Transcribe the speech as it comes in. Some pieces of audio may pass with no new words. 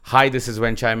Hi, this is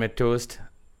When Chai Met Toast.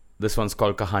 This one's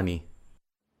called Kahani.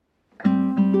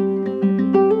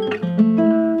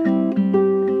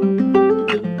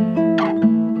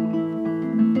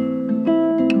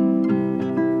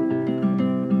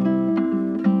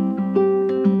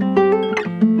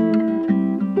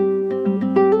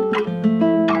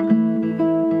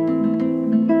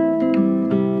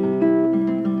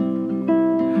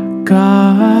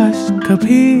 काश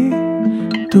कभी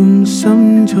तुम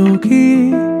समझोगी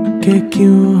कि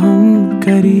क्यों हम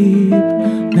करीब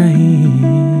नहीं।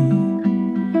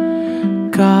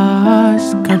 काश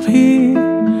कभी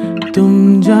तुम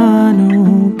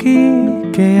जानोगी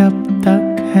कि अब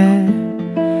तक है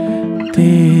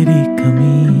तेरी कमी।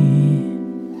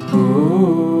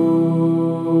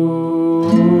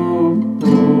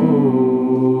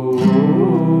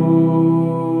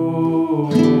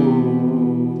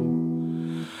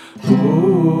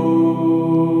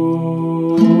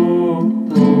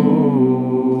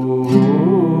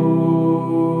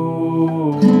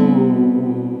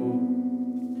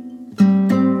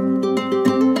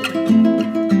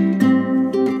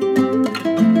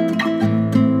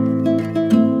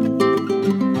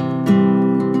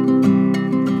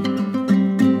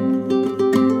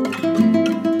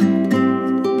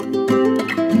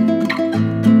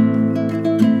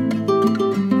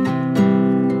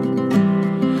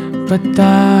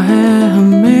 पता है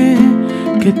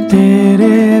हमें कि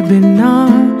तेरे बिना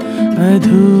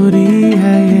अधूरी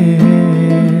है ये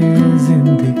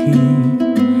जिंदगी।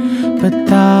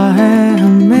 पता है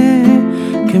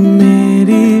हमें कि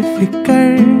मेरी फिक्र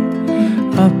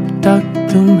अब तक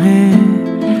तुम्हें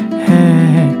है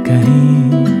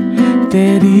कहीं।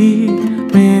 तेरी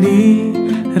मेरी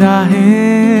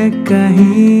राहें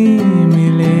कहीं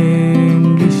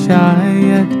मिलेंगी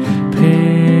शायद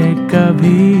फिर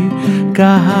कभी।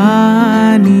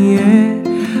 कहानी है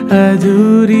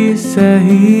अधूरी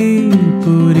सही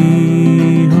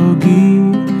पूरी होगी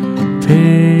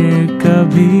फिर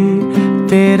कभी।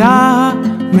 तेरा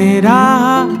मेरा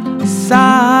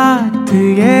साथ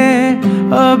ये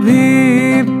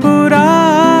अभी पूरा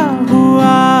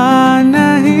हुआ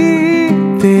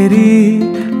नहीं। तेरी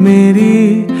मेरी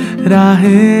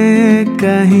राहें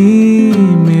कहीं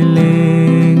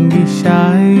मिलेंगी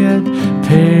शायद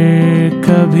फिर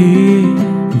कभी।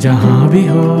 जहाँ भी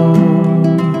हो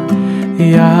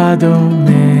यादों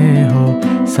में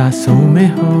हो सांसों में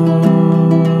हो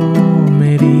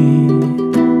मेरी।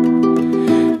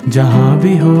 जहाँ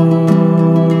भी हो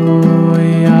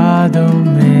यादों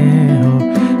में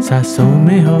हो सांसों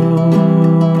में हो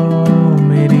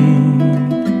मेरी।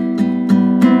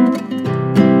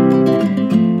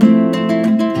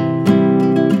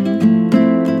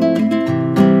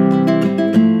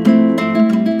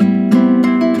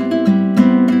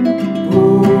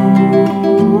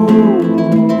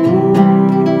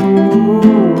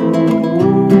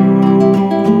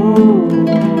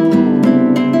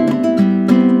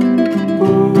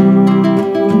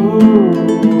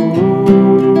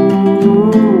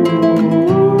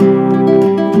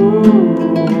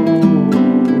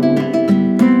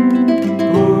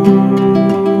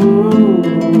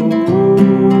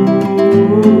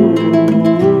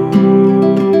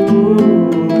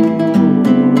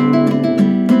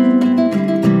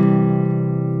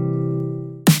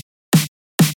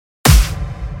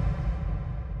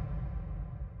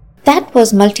 That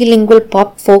was multilingual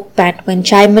pop folk band When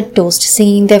Chai Met Toast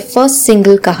singing their first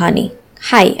single Kahani.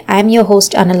 Hi, I'm your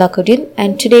host Anala Kudin,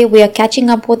 and today we are catching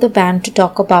up with the band to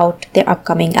talk about their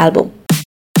upcoming album.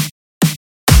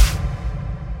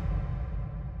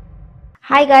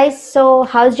 Hi guys, so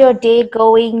how's your day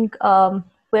going?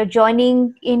 We're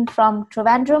joining in from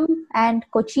Trivandrum and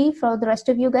Kochi for the rest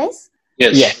of you guys.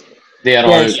 Yes. They are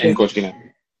all in Kochi now.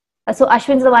 So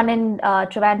Ashwin's the one in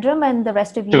Trivandrum and the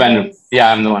rest of you Trivandrum. guys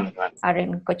Yeah, I'm the one. are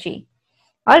in Kochi.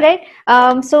 All right.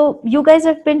 So you guys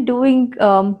have been doing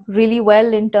really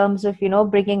well in terms of,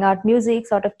 bringing out music,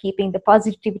 sort of keeping the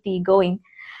positivity going.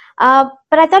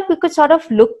 But I thought we could sort of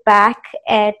look back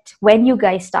at when you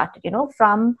guys started,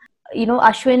 from,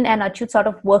 Ashwin and Achyut sort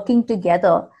of working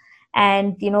together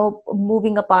and,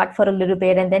 moving apart for a little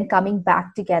bit and then coming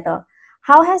back together.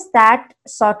 How has that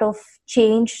sort of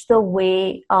changed the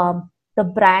way the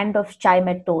brand of Chai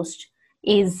Met Toast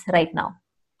is right now?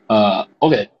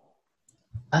 Okay.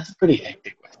 That's a pretty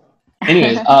hectic question.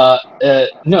 Anyways,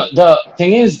 no, the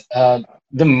thing is,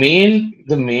 the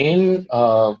main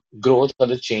growth or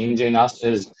the change in us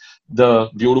is the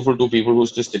beautiful two people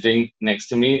who's just sitting next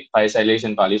to me, Pai Sailesh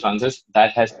and Pali Francis.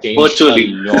 That has changed Virtually.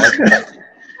 a lot.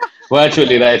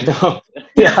 Virtually, right now.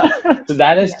 Yeah. So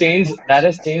that has changed. That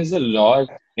has changed a lot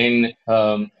in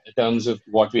terms of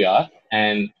what we are,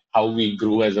 and how we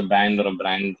grew as a band or a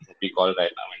brand that we call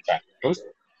right now in China Toast.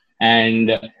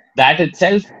 And that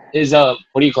itself is a,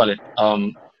 what do you call it?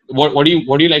 What do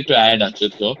you like to add,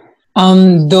 Achyut? Though?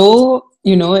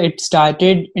 Though, it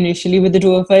started initially with the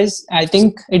two of us, I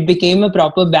think it became a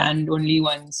proper band only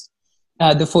once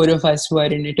the four of us were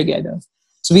in it together.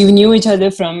 So we knew each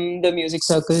other from the music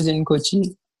circles in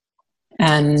Kochi.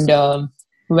 And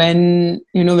when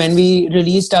we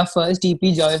released our first EP,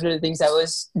 Joy of Little Things, that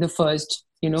was the first,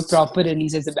 proper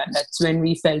release as a band. That's when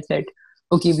we felt that,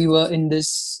 okay, we were in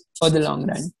this for the long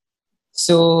run.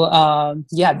 So,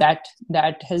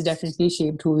 that has definitely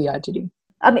shaped who we are today.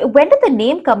 When did the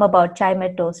name come about, Chai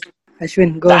Mein Toast?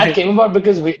 Ashwin, go That ahead. came about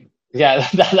because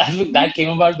that came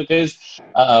about because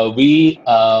we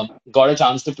got a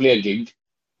chance to play a gig.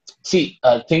 See,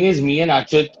 thing is, me and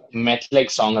Achyut met like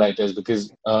songwriters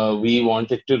because we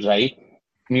wanted to write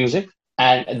music,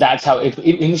 and that's how it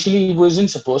initially wasn't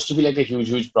supposed to be like a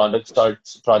huge project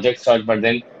start, but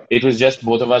then it was just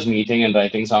both of us meeting and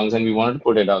writing songs, and we wanted to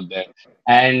put it out there.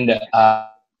 And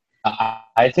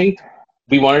I think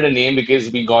we wanted a name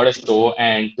because we got a show,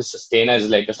 and to sustain as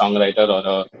like a songwriter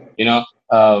or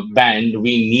a band,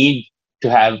 we need to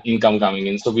have income coming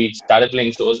in. So we started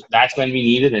playing shows. That's when we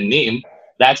needed a name.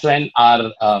 That's when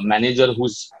our manager,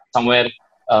 who's somewhere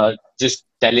just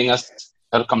telling us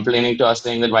or complaining to us,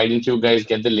 saying that why didn't you guys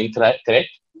get the link correct?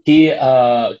 He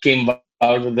came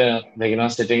out with the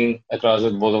sitting across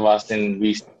with both of us, and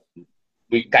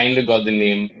we kind of got the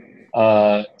name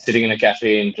sitting in a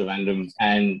cafe in Trivandrum,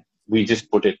 and we just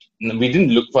put it. We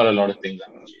didn't look for a lot of things.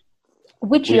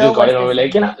 Which We year just got was it and we're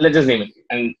this? like, let's just name it.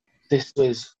 And this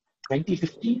was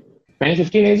 2015?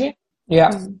 2015, AJ?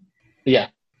 Yeah. Yeah.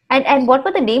 And what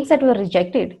were the names that were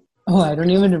rejected? Oh, I don't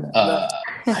even remember.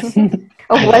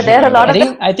 Were there a lot of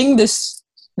them? I think this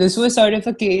was sort of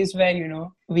a case where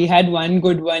we had one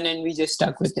good one and we just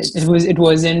stuck with it. It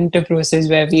wasn't a process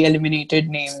where we eliminated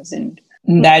names, and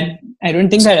that I don't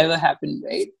think that ever happened,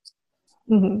 right?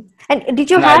 Mm-hmm. And did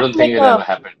you No, I have don't think like it ever a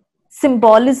happened.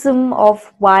 symbolism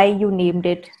of why you named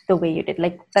it the way you did?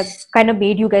 Like that kind of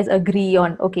made you guys agree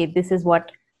on, okay, this is what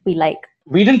we like.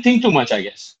 We didn't think too much, I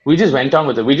guess. We just went on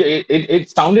with it. It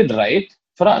sounded right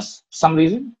for us for some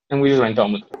reason, and we just went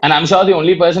on with it. And I'm sure the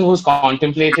only person who's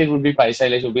contemplated would be Pai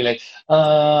Sailesh, would be like,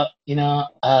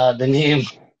 the name.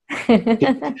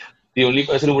 The only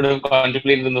person who would have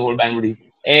contemplated in the whole band would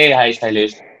be, hey, hi,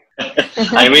 Sailesh.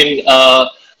 I mean,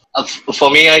 for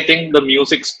me, I think the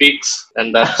music speaks,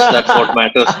 and that's what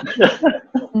matters.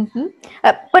 Mm-hmm.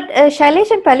 But Shailesh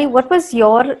and Pali, what was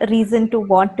your reason to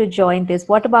want to join this?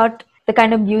 What about the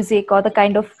kind of music or the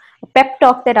kind of pep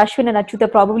talk that Ashwin and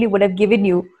Achyuta probably would have given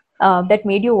you that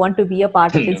made you want to be a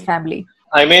part of this family?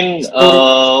 I mean,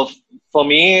 for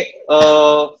me,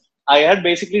 I had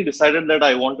basically decided that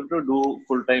I wanted to do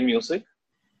full-time music,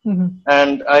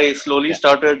 and I slowly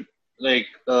started like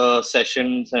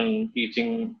sessions and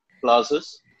teaching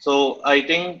classes. So I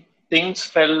think things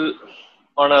fell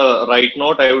on a right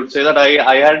note. I would say that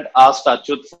I had asked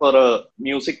Achyut for a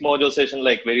Music Mojo session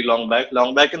like very long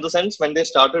back in the sense when they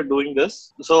started doing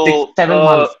this. So 6-7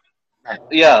 months.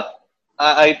 Yeah,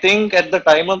 I think at the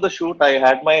time of the shoot, I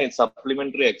had my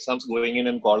supplementary exams going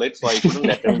in college, so I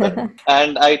couldn't attend that.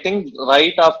 And I think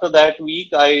right after that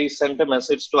week, I sent a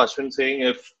message to Ashwin saying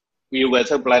if you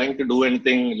guys are planning to do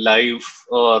anything live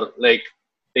or like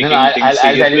taking things I'll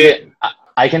tell you seriously.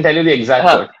 I can tell you the exact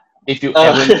word. If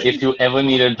you ever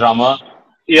need a drummer,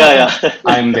 Yeah.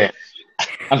 I'm there.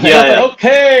 I'm like, Yeah.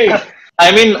 okay.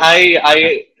 I mean,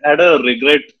 I had a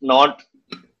regret not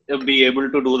be able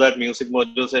to do that Music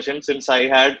Mojo session since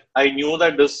I knew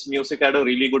that this music had a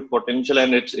really good potential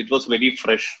and it was very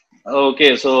fresh.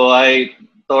 Okay, so I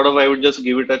thought I would just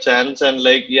give it a chance, and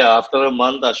after a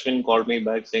month, Ashwin called me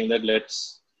back saying that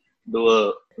let's do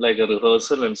a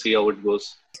rehearsal and see how it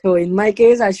goes. So in my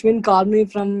case, Ashwin called me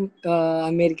from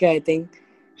America, I think,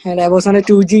 and I was on a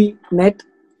 2G net,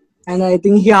 and I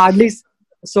think he hardly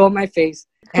saw my face,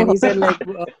 and he said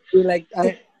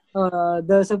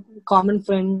there's a common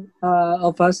friend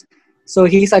of us, so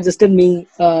he suggested me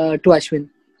to Ashwin.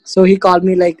 So he called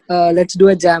me let's do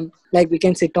a jam, we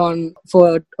can sit on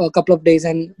for a couple of days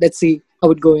and let's see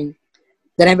how it's going.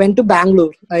 Then I went to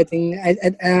Bangalore. I think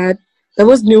that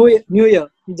was New Year,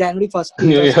 January 1st.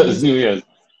 New Year's.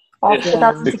 Of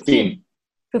 16.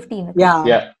 15.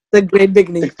 Yeah. The great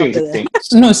beginning. 16.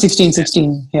 No,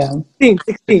 16, yeah.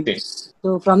 16.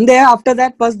 So from there, after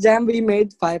that first jam, we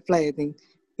made Firefly, I think,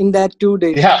 in that 2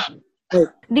 days. Yeah.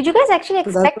 Did you guys actually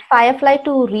expect Firefly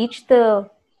to reach the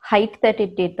height that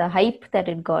it did, the hype that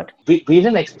it got? We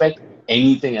didn't expect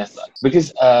anything as such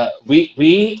because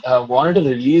we wanted to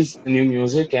release new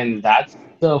music, and that's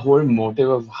the whole motive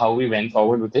of how we went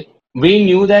forward with it. We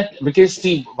knew that because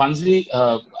see, once we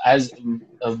as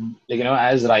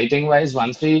as writing wise,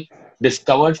 once we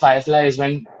discovered Firefly is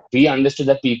when we understood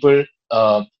that people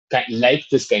like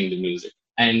this kind of music,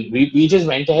 and we just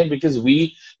went ahead because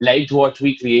we liked what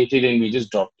we created and we just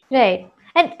dropped it. Right.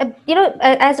 And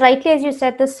as rightly as you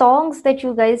said, the songs that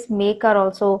you guys make are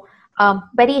also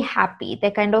very happy.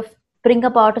 They kind of bring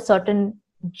about a certain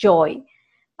joy.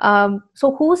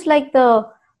 So who's like the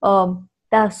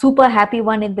super happy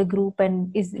one in the group,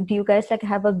 and do you guys like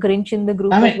have a Grinch in the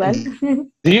group as well?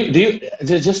 do you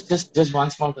just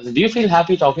one small question? Do you feel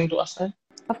happy talking to us, sir?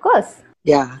 Of course.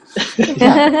 Yeah.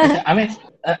 Yeah. I mean,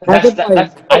 I think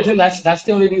that's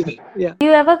the only reason. Yeah. Do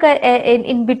you ever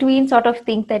in between sort of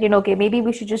think that okay, maybe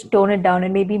we should just tone it down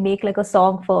and maybe make like a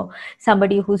song for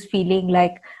somebody who's feeling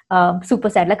like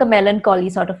super sad, like a melancholy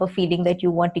sort of a feeling that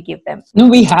you want to give them? No,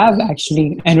 we have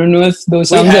actually. I don't know if those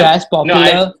songs are as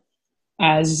popular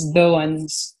as the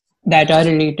ones that are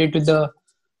related to the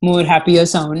more happier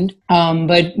sound.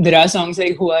 But there are songs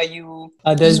like Who Are You?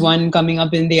 There's one coming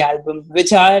up in the album,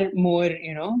 which are more,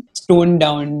 toned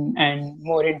down and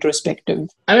more introspective.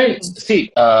 I mean,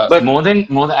 see, but more than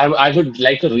I would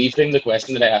like to reframe the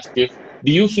question that I asked you.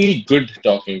 Do you feel good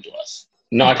talking to us?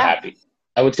 Not happy.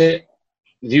 I would say,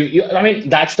 I mean,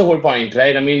 that's the whole point,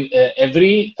 right? I mean,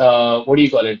 every, what do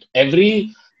you call it?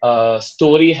 Every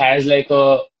story has like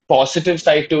a positive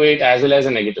side to it as well as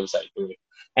a negative side to it.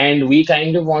 And we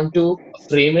kind of want to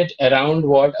frame it around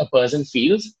what a person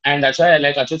feels. And that's why,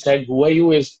 like Achyut said, Who Are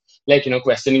You is like,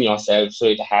 questioning yourself. So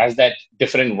it has that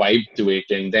different vibe to it.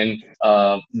 And then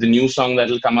the new song that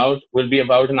will come out will be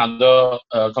about another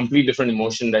complete different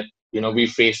emotion that, we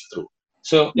face through.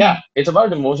 So yeah, it's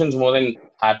about emotions more than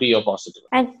happy or positive.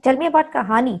 And tell me about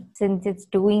Kahani, since it's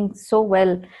doing so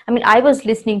well. I mean, I was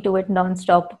listening to it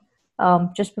nonstop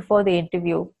just before the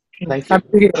interview. Thank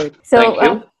you.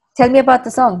 So tell me about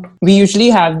the song. We usually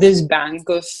have this bank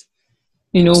of,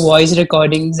 voice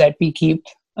recordings that we keep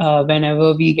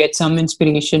whenever we get some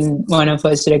inspiration. One of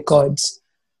us records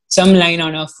some line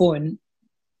on our phone.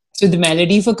 So the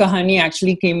melody for Kahani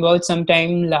actually came about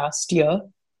sometime last year,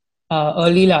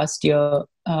 early last year,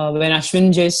 when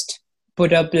Ashwin just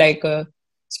put up like a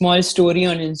small story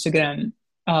on Instagram,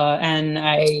 and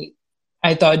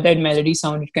I thought that melody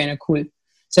sounded kind of cool.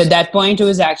 So at that point, it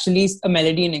was actually a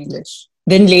melody in English.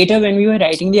 Then later, when we were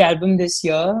writing the album this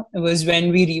year, it was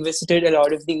when we revisited a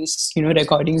lot of these,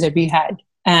 recordings that we had.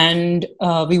 And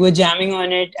we were jamming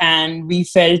on it, and we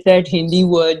felt that Hindi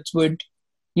words would,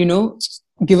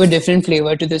 give a different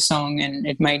flavor to the song, and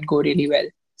it might go really well.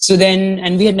 So then,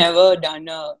 and we had never done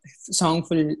a song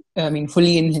fully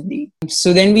in Hindi.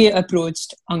 So then we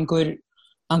approached Ankur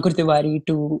Tiwari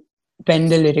to pen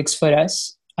the lyrics for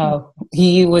us.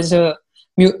 He was a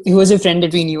friend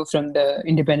that we knew from the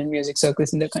independent music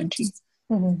circles in the country.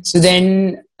 Mm-hmm. So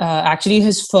then actually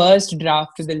his first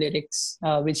draft of the lyrics,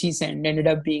 which he sent, ended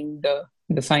up being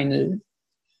the final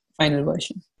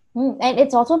version. And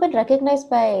it's also been recognized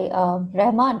by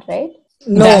Rahman, right?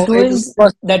 No,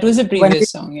 that was a previous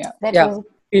song, yeah.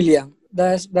 Feel Young.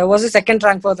 There was a second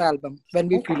track for the album, When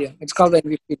We Feel Young. It's called When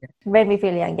We Feel Young. When We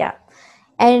Feel Young, yeah.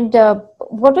 And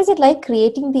what was it like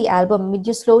creating the album? I mean,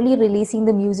 just slowly releasing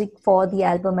the music for the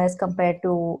album as compared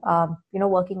to,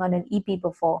 working on an EP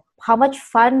before. How much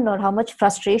fun or how much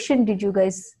frustration did you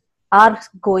guys are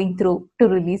going through to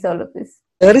release all of this?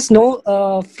 There is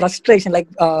no frustration. Like,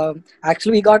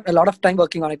 actually, we got a lot of time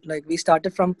working on it. Like, we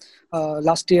started from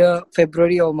last year,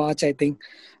 February or March, I think.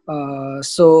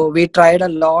 So we tried a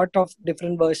lot of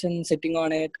different versions, sitting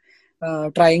on it,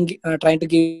 trying to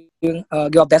give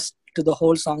our best to the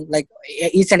whole song, like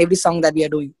each and every song that we are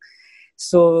doing.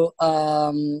 So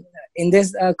in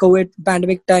this COVID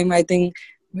pandemic time, I think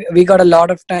we got a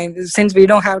lot of time. Since we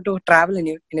don't have to travel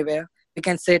anywhere, we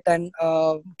can sit and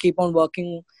keep on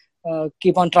working,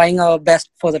 keep on trying our best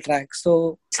for the track.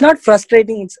 So it's not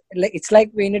frustrating. It's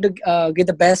like we need to get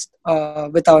the best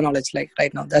with our knowledge, like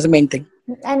right now. That's the main thing.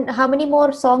 And how many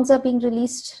more songs are being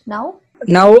released now?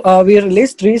 Now we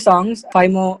released 3 songs,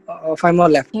 5 more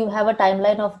left. Do you have a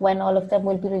timeline of when all of them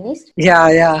will be released?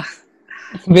 Yeah.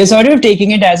 We're sort of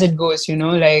taking it as it goes,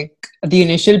 like the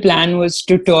initial plan was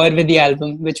to tour with the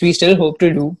album, which we still hope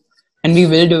to do. And we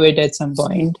will do it at some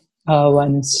point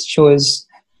once shows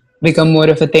become more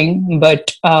of a thing.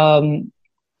 But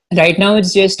right now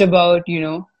it's just about,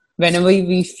 whenever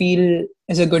we feel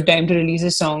is a good time to release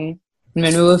a song,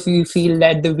 whenever we feel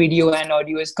that the video and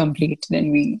audio is complete,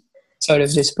 then we sort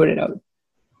of just put it out.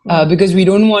 Because we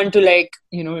don't want to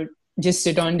just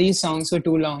sit on these songs for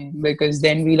too long, because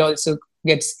then we'll also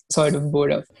get sort of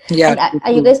bored of. Yeah. And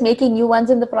are you guys making new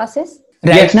ones in the process?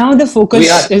 Right Yes, now, the we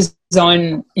focus are. is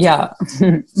on, yeah,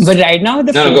 but right now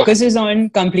the No, no, go ahead. focus is on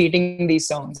completing these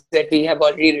songs that we have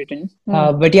already written.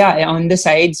 Hmm. But yeah, on the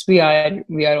sides we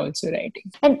are also writing.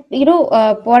 And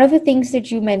one of the things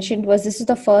that you mentioned was this is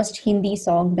the first Hindi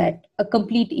song that a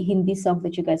complete Hindi song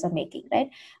that you guys are making, right?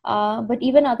 But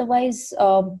even otherwise,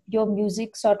 your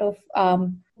music sort of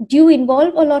do you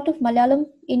involve a lot of Malayalam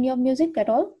in your music at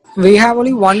all? We have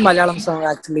only one Malayalam song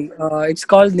actually. It's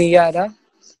called Niyara.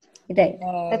 Right.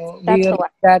 That's We that's the one.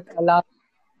 that a lot.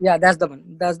 Yeah, that's the one.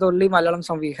 That's the only Malayalam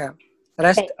song we have.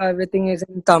 Rest Right. everything is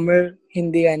in Tamil,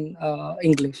 Hindi, and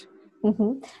English.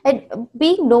 And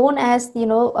being known as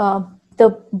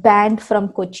the band from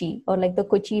Kochi or like the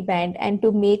Kochi band, and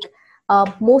to make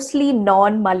mostly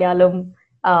non-Malayalam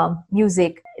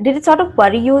music, did it sort of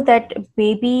worry you that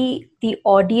maybe the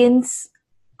audience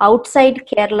outside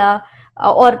Kerala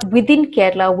or within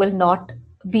Kerala will not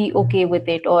be okay with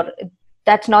it, or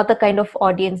that's not the kind of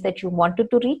audience that you wanted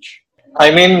to reach?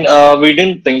 I mean, we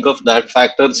didn't think of that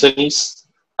factor since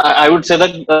I would say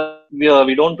that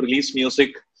we don't release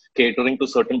music catering to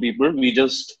certain people. We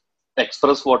just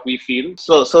express what we feel.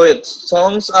 So it's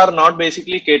songs are not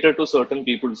basically catered to certain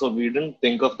people. So we didn't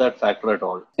think of that factor at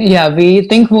all. Yeah, we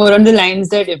think more on the lines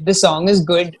that if the song is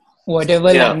good,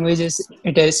 whatever Yeah.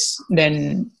 it is,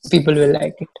 then people will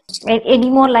like it. Any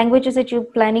more languages that you're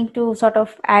planning to sort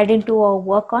of add into or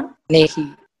work on?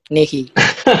 Nehi.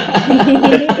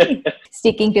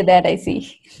 Sticking to that, I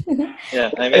see.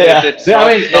 Yeah, I mean, Yeah. it's Yeah, not,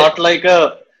 I mean, not like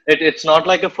a it's not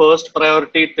like a first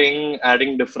priority thing.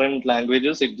 Adding different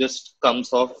languages, it just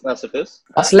comes off as it is.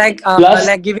 It's like Plus,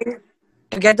 like giving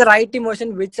to get the right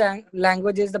emotion. Which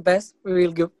language is the best?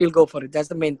 We'll go for it. That's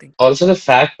the main thing. also the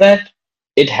fact that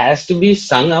it has to be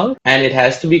sung out and it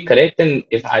has to be correct, and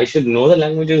if I should know the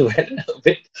languages well a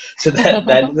bit, so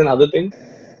that is another thing.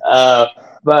 Uh,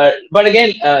 but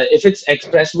again, if it's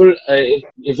expressible,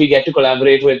 if we get to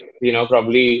collaborate with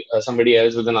probably somebody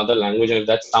else with another language, and if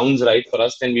that sounds right for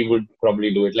us, then we would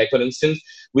probably do it. Like for instance,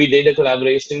 we did a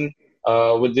collaboration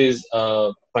with this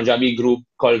Punjabi group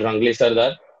called Rangle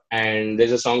Sardar, and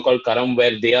there's a song called Karam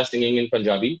where they are singing in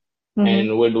Punjabi,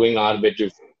 and we're doing our bit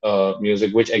of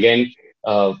music, which again,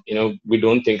 we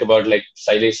don't think about, like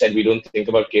Silesh said, we don't think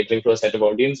about catering to a set of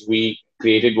audience. We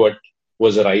created what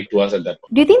was right to us at that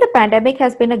point. Do you think the pandemic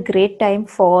has been a great time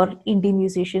for indie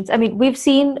musicians? I mean, we've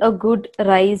seen a good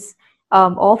rise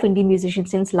of indie musicians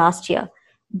since last year,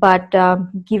 but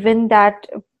given that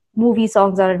movie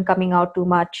songs aren't coming out too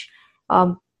much,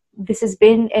 this has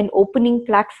been an opening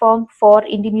platform for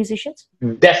indie musicians.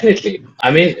 Definitely.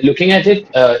 I mean, looking at it,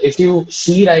 if you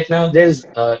see right now, there's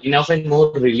enough and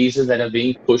more releases that are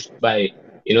being pushed by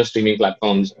streaming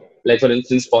platforms. Like for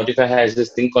instance, Spotify has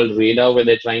this thing called Radar where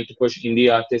they're trying to push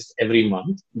indie artists every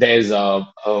month. There's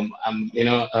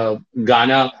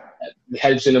Ghana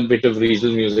helps in a bit of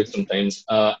regional music sometimes,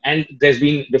 and there's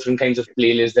been different kinds of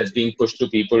playlists that's being pushed to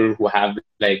people who have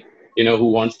who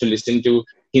wants to listen to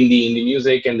indie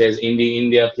music, and there's Indie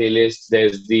India playlists,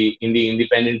 there's the Indie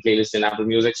Independent playlist in Apple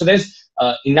Music. So there's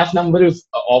enough number of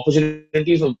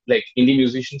opportunities of like indie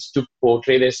musicians to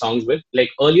portray their songs with. Like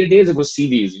earlier days, it was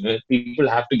CDs. People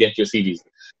have to get your CDs.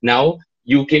 Now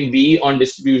you can be on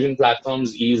distribution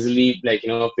platforms easily, like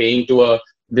paying to a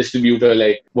distributor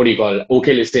like what do you call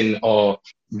OK Listen or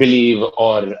Believe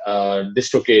or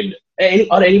DistroKid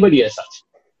or anybody as such.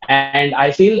 And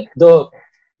I feel the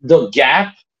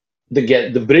gap,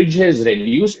 the bridge has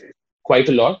reduced quite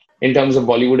a lot in terms of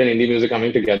Bollywood and indie music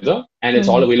coming together, and it's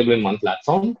all available in one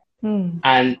platform.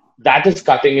 And that is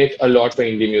cutting it a lot for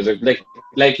indie music.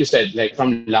 Like you said, like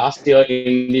from last year,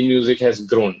 indie music has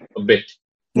grown a bit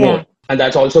more. And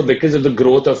that's also because of the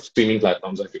growth of streaming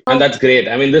platforms, I feel. And that's great.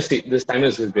 I mean, this time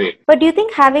is great. But do you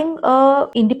think having a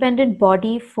independent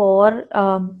body for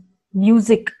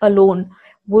music alone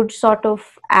would sort of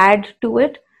add to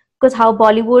it? Because how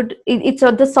Bollywood, it's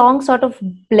the song sort of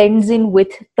blends in with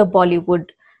the Bollywood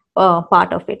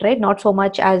part of it, right? Not so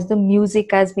much as the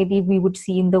music as maybe we would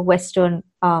see in the Western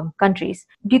countries.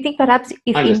 Do you think perhaps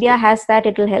if India has that,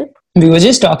 it'll help? We were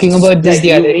just talking about this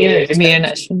the other day, me and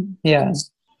Ashwin. Yeah.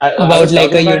 About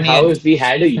like a union. How if we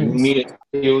had a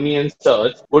union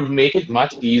search would make it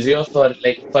much easier for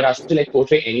us to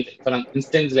portray anything. For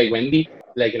instance, like when the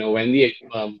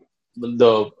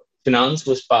finance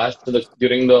was passed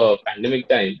during the pandemic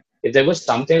time, if there was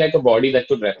something like a body that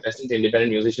could represent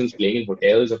independent musicians playing in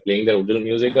hotels or playing their original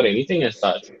music or anything as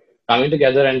such, coming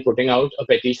together and putting out a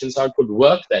petition sort could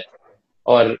work that,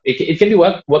 or it can be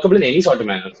workable in any sort of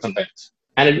manner sometimes,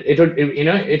 and it would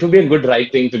be a good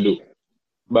right thing to do.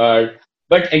 But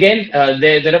But again,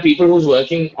 there are people who's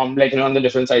working on on the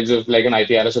different sides of like an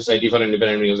IPRS Society for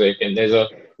Independent Music, and there's a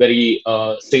very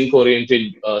sync-oriented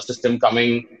system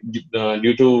coming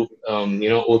due to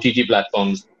OTT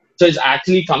platforms. So it's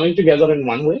actually coming together in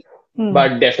one way,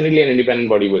 but definitely an independent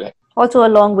body will have. Also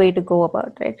a long way to go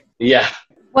about, right? Yeah.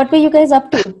 What were you guys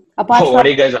up to apart What are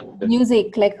you guys up to?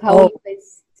 music? Like how are you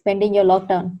guys spending your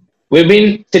lockdown? We've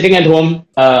been sitting at home.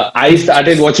 I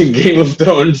started watching Game of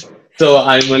Thrones, so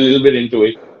I'm a little bit into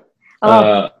it.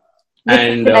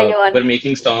 And we're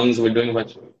making songs. We're doing a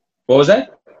bunch. What was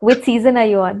that? Which season are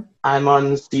you on? I'm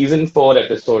on season 4,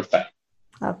 episode 5.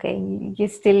 Okay, you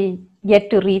still yet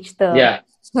to reach the. Yeah.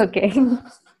 Okay.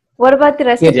 What about the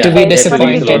rest of to be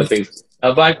disappointed. A lot of things.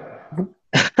 But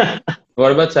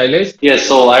what about Silas? Yes,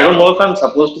 so I don't know if I'm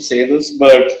supposed to say this,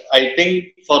 but I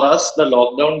think for us the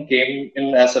lockdown came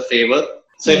in as a favor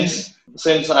since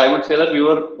I would say that we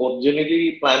were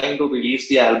originally planning to release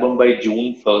the album by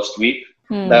June first week.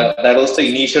 That was the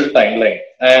initial timeline,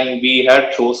 and we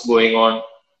had shows going on.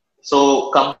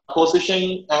 So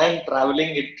composition and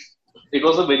traveling, it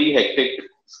was a very hectic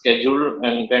schedule,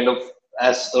 and kind of,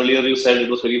 as earlier you said, it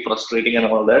was very frustrating and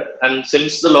all that. And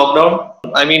since the lockdown,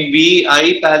 I mean,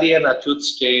 I, Pally and Achyut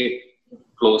stay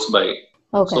close by.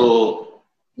 Okay. So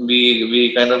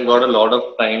we kind of got a lot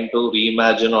of time to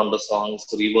reimagine on the songs,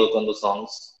 rework on the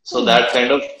songs. So that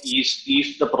kind of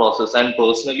eased the process. And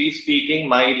personally speaking,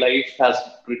 my life has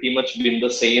pretty much been the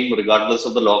same regardless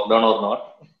of the lockdown or not.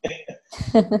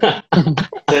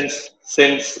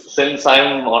 Since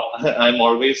I'm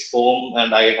always home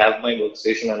and I have my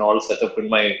workstation and all set up in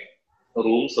my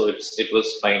room, so it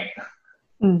was fine.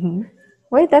 Mm-hmm.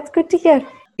 Wait, that's good to hear.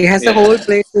 He has the whole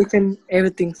PlayStation,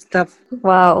 everything stuff.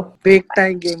 Wow. Big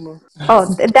time gamer. Oh,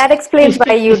 that explains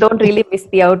why you don't really miss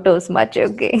the outdoors much.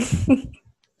 Okay.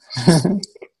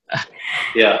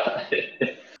 Yeah.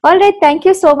 All right. Thank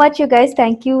you so much, you guys.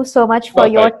 Thank you so much for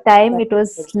your time. It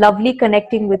was lovely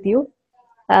connecting with you.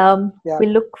 We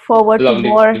look forward to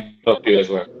more. Lovely to talk to you as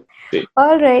well.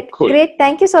 All right. Cool. Great.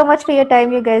 Thank you so much for your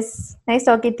time, you guys. Nice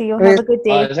talking to you. Have a good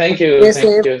day. Thank you. Yes,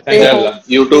 Thank you. Thank you.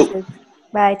 You too.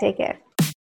 Bye. Take care.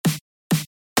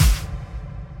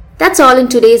 That's all in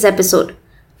today's episode.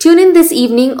 Tune in this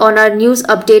evening on our news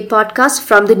update podcast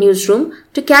from the newsroom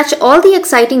to catch all the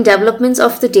exciting developments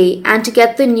of the day and to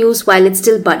get the news while it's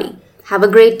still budding. Have a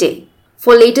great day.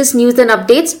 For latest news and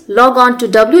updates, log on to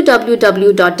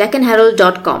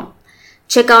www.deccanherald.com.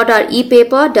 Check out our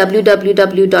e-paper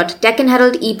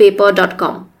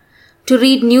www.deccanheraldepaper.com. To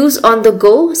read news on the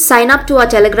go, sign up to our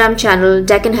Telegram channel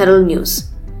Deccan Herald News.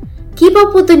 Keep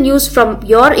up with the news from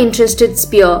your interested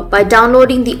sphere by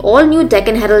downloading the all-new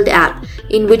Deccan Herald app,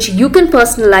 in which you can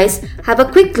personalize, have a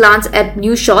quick glance at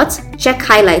news shorts, check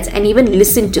highlights, and even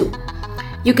listen to.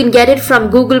 You can get it from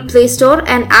Google Play Store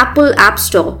and Apple App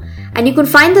Store, and you can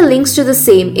find the links to the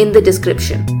same in the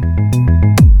description.